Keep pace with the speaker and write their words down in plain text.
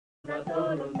আমরা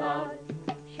তরুণ দল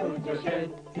সূর্য সেন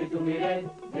তিতুমিরের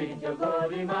বীর্য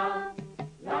গরিমা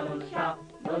লালন শাহ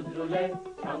নজরুলের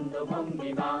ছন্দ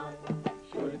ভঙ্গিমা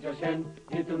সূর্য সেন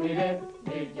তিতুমিরের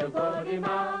বীর্য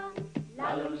গরিমা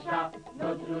লালন শাহ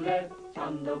নজরুলের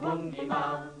ছন্দ ভঙ্গিমা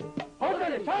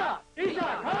হোসেন শাহ ঈশা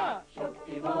খান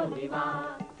শক্তি মহিমা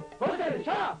হোসেন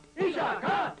শাহ ঈশা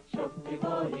খান শক্তি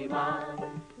মহিমা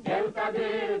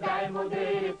দেবতাদের গায়ে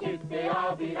মোদের চিত্তে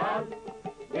অবিরল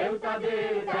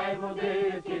দেবতাদের গায়ে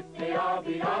মোদের চিত্তে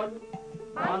অবিরল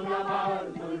বাংলা মার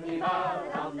দুর্নিবার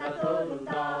আমরা তরুণ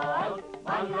দল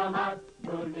বাংলা মার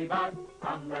দুর্নিবার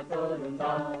আমরা তরুণ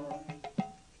দল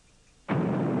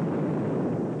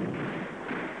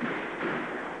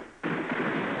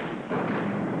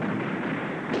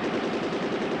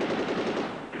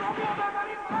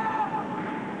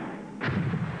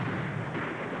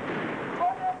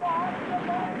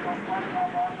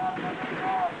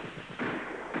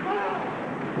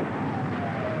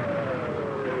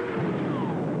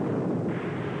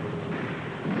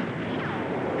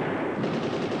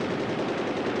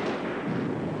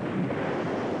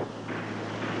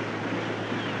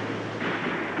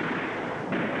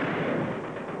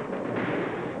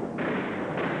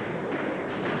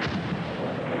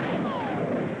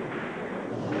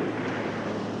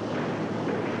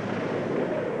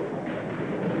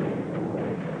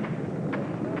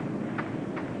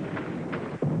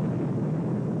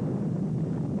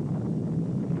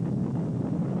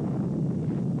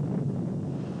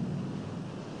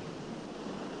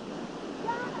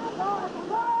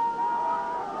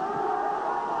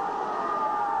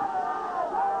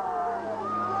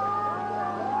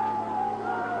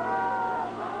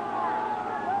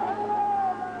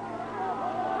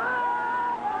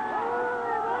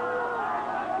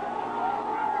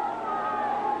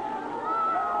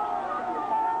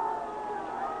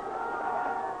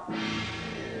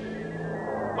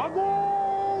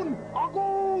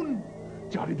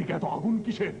চারিদিকে এত আগুন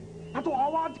কিসের এত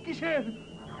আওয়াজ কিসের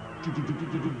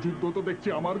যুদ্ধ তো দেখছি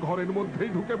আমার ঘরের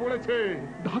মধ্যেই ঢুকে পড়েছে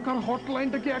ঢাকার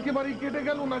হটলাইনটা কি একেবারেই কেটে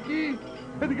গেল নাকি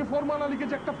এদিকে ফরমান আলীকে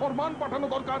যে একটা ফরমান পাঠানো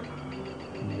দরকার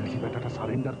নিয়াজি বেটাটা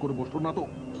সারেন্ডার করে বসলো না তো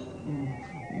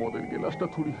মদের গেলাসটা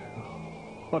থুড়ি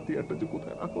হাতিয়ারটা যে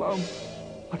কোথায় রাখলাম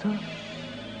আচ্ছা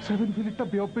 7 ফিলিটটা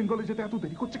বে অফ বেঙ্গলে যেতে এত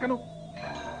দেরি করছে কেন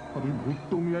আমি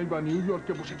ভুট্টো মিয়াই বা নিউ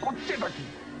ইয়র্কে বসে করছে নাকি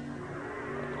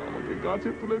আমাকে গাছে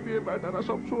তুলে দিয়ে বেটারা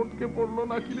সব সটকে পড়লো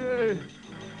নাকি রে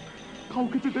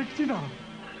কাউকে তো দেখছি না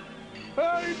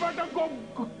এই বেটা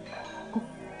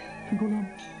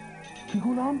কি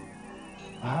গোলাম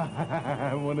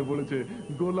মনে পড়েছে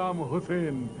গোলাম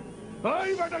হোসেন এই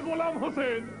বেটা গোলাম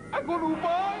হোসেন এখন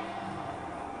উপায়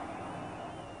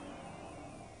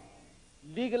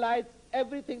legalize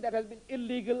everything that has been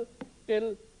illegal till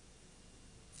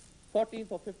 14th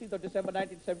or 15th of December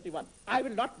 1971. I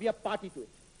will not be a party to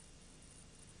it.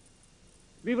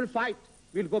 We will fight.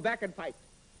 We'll go back and fight.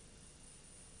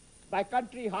 My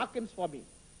country hearkens for me.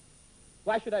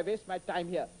 Why should I waste my time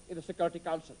here in the Security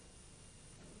Council?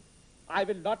 I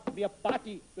will not be a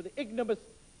party to the ignominious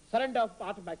surrender of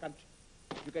part of my country.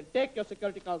 You can take your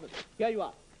Security Council. Here you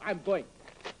are. I'm going.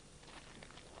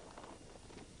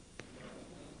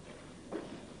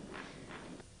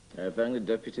 I thank the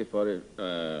Deputy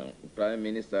Prime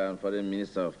Minister and Foreign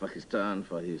Minister of Pakistan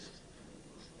for his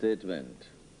statement.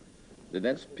 The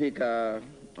next speaker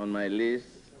on my list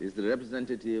is the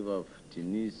representative of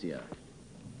Tunisia.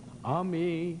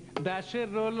 Ami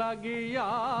dashero lagiya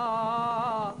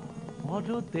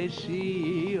পরদেশী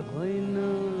হইন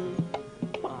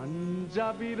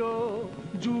পাঞ্জাবিরো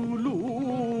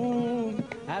জুলুম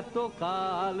এত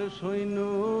কাল সইন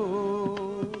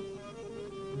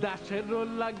দেশের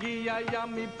লাগিয়াই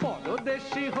আমি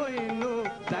পরদেশী হইন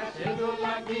দেশের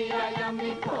লাগিয়াই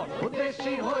আমি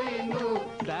পরদেশী হইন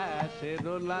দেশের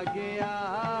লাগিয়া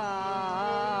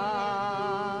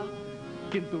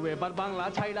কিন্তু এবার বাংলা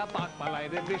ছাইড়া পাক পালায়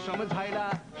রে বিষম ঝাইড়া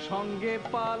সঙ্গে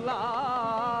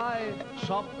পালায়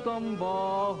সপ্তম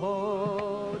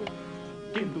বহর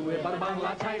কিন্তু এবার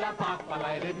বাংলা ছাইড়া পাক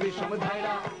পালায় রে বিষম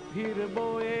ঝাইড়া ফিরবো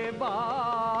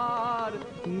এবার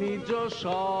নিজ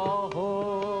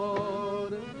শহর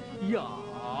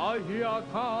ইয়া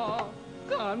খা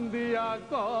কান্দিয়া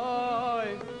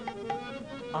কয়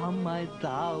আমায়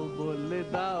দাও বলে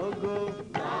দাও গো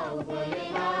দাও বলে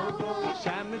দাও গো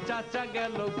শ্যাম চাচা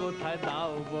গেল কোথায়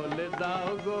দাও বলে দাও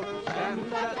গো শ্যাম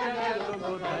চাচা গেল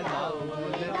কোথায় দাও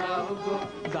বলে দাও গো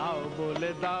দাও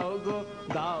বলে দাও গো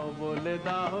দাও বলে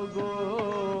দাও গো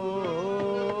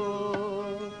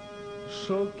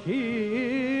সখী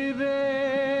রে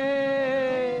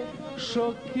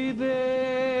সখী রে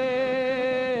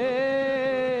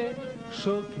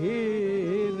সখী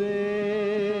রে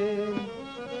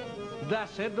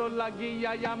দেশের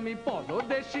লাগিয়াই আমি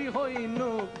পরদেশী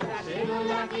হইনু, দেশের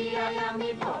লাগিয়া আমি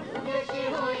পরদেশী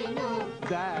হইনু,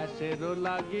 দেশের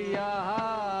লাগিয়া।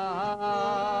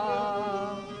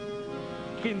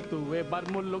 কিন্তু এবার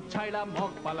মুল্লুক ছাইড়া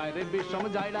মগ পালায় রে বিষম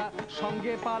যাইরা,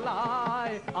 সঙ্গে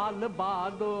পালায় আল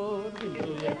বাদর।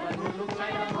 কিন্তু এবার মুলুক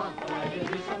ছাইড়া মগ পালায় রে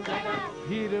বিষম যাইরা,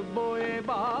 ফিরবো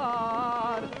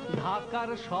এবার ঢাকার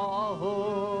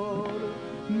শহর।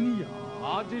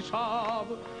 নিয়াজ সব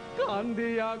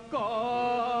কান্দিয়া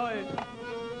কয়,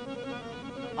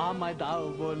 আমায় দাও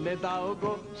বলে দাও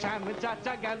গো, শ্যাম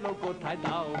চাচা গেল কোথায়,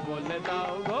 দাও বলে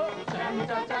দাও গো, শ্যাম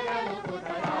চাচা গেল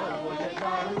কোথায়, দাও বলে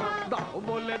দাও না, দাও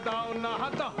বলে দাও না,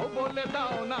 দাও বলে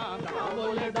দাও না, দাও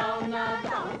বলে দাও না,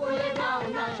 দাও বলে দাও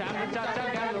না, শ্যাম চাচা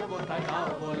গেল কোথায়, দাও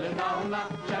বলে দাও না,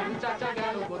 শ্যাম চাচা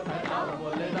গেল কোথায়, দাও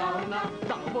বলে দাও না,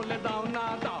 দাও বলে দাও না,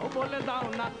 দাও বলে দাও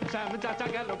না, শ্যাম চাচা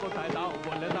গেল কোথায়, দাও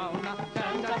বলে দাও না,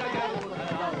 শ্যাম চাচা গেল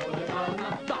কোথায়, দাও বলে দাও না,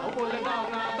 দাও বলে দাও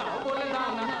না, দাও বলে দাও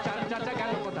না, শ্যাম চাচা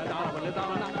গেল কোথায়, দাও বলে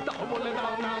দাও না, দাও বলে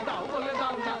দাও না, দাও বলে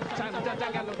দাও না, শ্যাম চাচা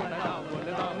গেল কোথায়, দাও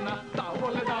বলে দাও না, দাও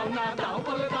বলে দাও না, দাও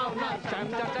বলে দাও না, শ্যাম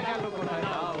চাচা গেল কোথায়,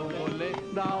 দাও বলে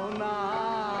দাও না।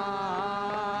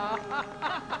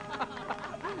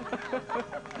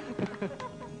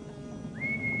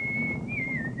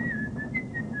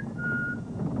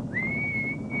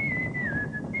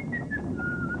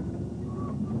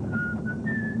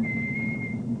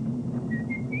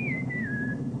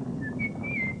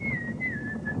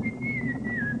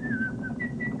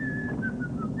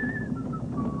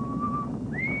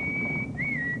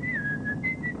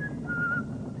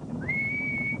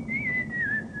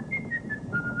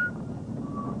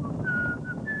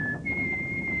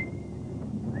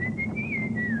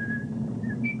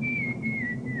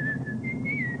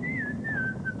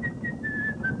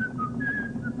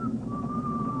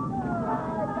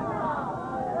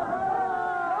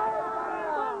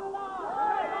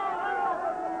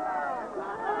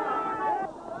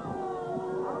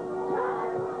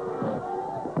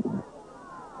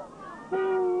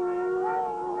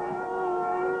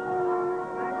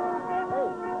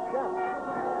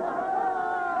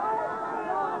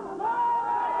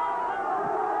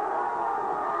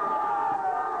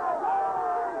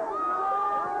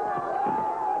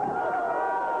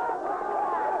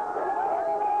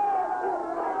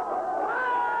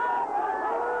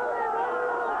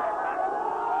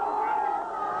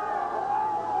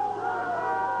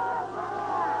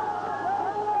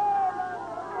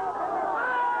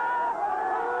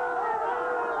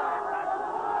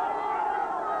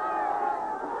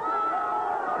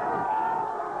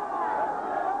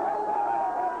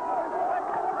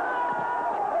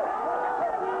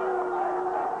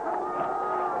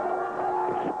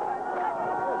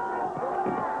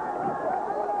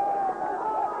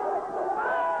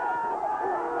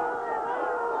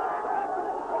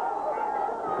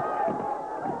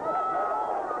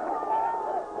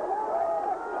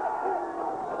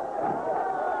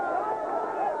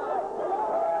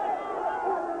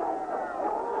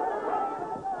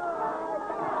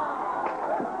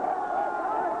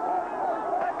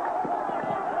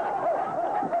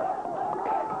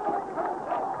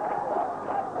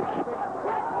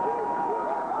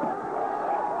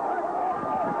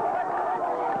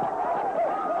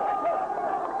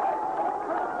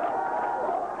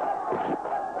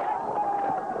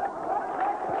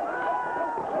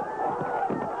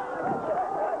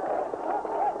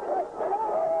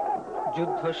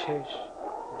 যুদ্ধ শেষ,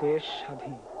 দেশ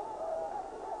স্বাধীন।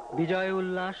 বিজয়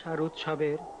উল্লাস আর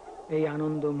উৎসবের এই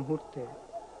আনন্দ মুহূর্তে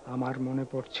আমার মনে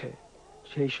পড়ছে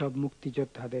সেই সব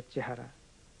মুক্তিযোদ্ধাদের চেহারা,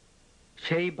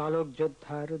 সেই বালক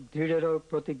যোদ্ধার দৃঢ়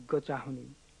প্রতিজ্ঞ চাহনি।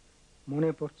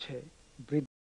 মনে পড়ছে